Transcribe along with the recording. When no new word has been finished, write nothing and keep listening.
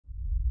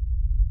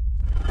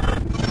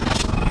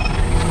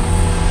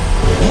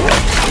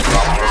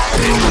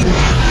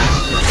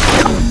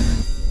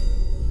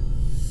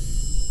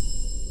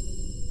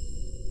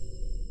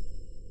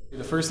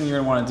first thing you're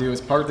going to want to do is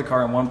park the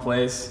car in one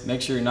place,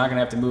 make sure you're not going to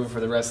have to move it for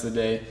the rest of the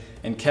day,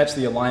 and catch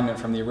the alignment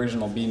from the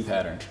original beam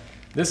pattern.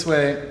 This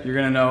way, you're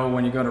going to know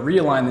when you go to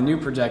realign the new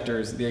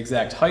projectors, the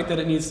exact height that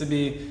it needs to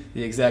be,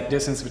 the exact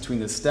distance between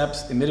the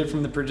steps emitted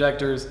from the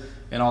projectors,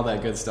 and all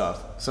that good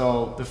stuff.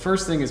 So the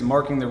first thing is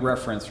marking the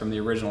reference from the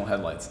original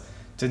headlights.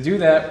 To do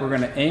that, we're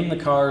going to aim the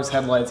car's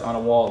headlights on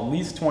a wall at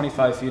least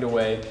 25 feet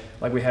away,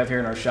 like we have here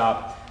in our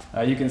shop.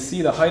 You can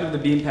see the height of the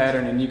beam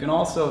pattern, and you can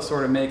also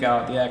sort of make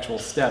out the actual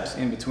steps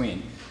in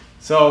between.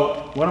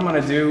 So what I'm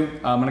going to do,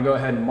 I'm going to go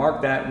ahead and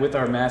mark that with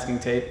our masking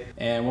tape,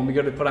 and when we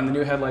go to put on the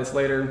new headlights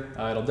later,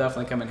 it'll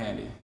definitely come in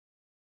handy.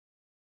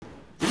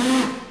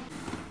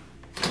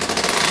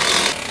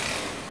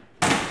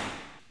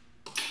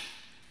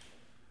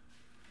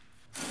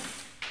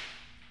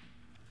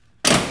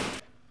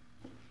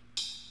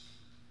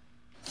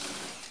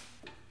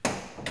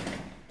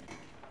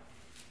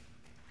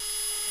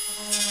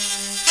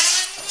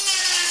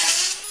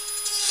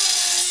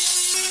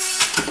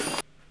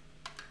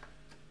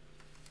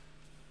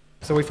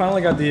 So we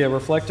finally got the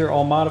reflector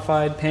all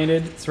modified,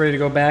 painted. It's ready to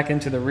go back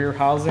into the rear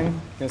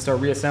housing. Gonna start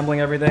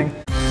reassembling everything.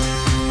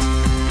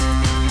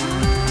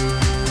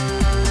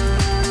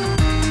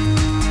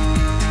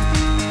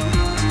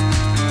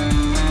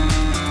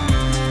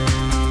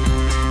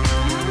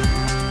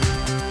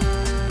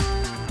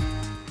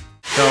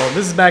 So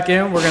this is back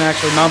in. We're gonna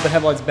actually mount the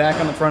headlights back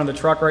on the front of the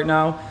truck right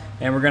now,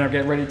 and we're gonna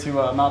get ready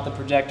to mount the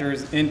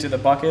projectors into the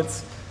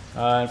buckets.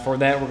 And for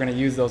that, we're gonna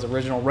use those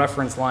original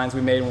reference lines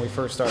we made when we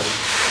first started.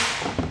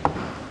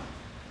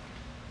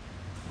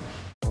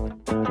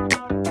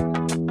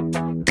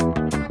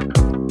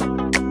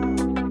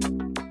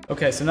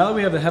 Okay, so now that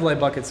we have the headlight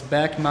buckets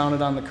back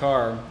mounted on the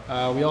car,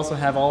 we also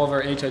have all of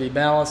our HID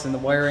ballast and the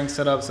wiring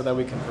set up so that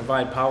we can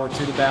provide power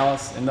to the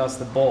ballast and thus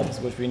the bulbs,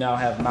 which we now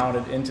have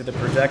mounted into the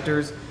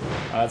projectors.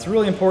 It's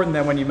really important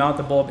that when you mount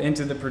the bulb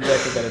into the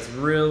projector that it's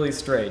really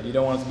straight. You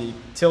don't want it to be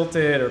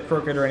tilted or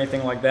crooked or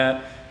anything like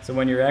that. So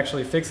when you're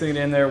actually fixing it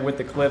in there with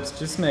the clips,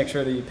 just make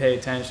sure that you pay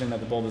attention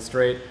that the bulb is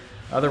straight.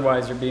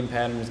 Otherwise your beam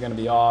pattern is going to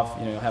be off,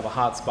 you'll have a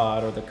hot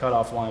spot, or the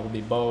cutoff line will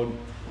be bowed,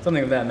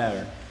 something of that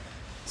matter.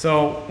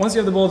 So once you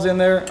have the bulbs in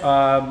there,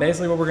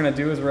 basically what we're going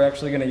to do is we're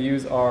actually going to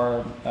use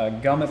our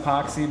gum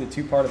epoxy, the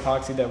two-part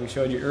epoxy that we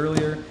showed you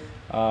earlier.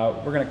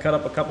 We're going to cut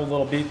up a couple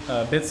little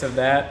bits of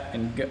that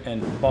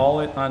and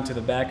ball it onto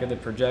the back of the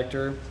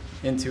projector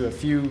into a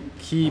few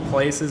key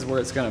places where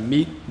it's going to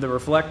meet the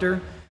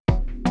reflector.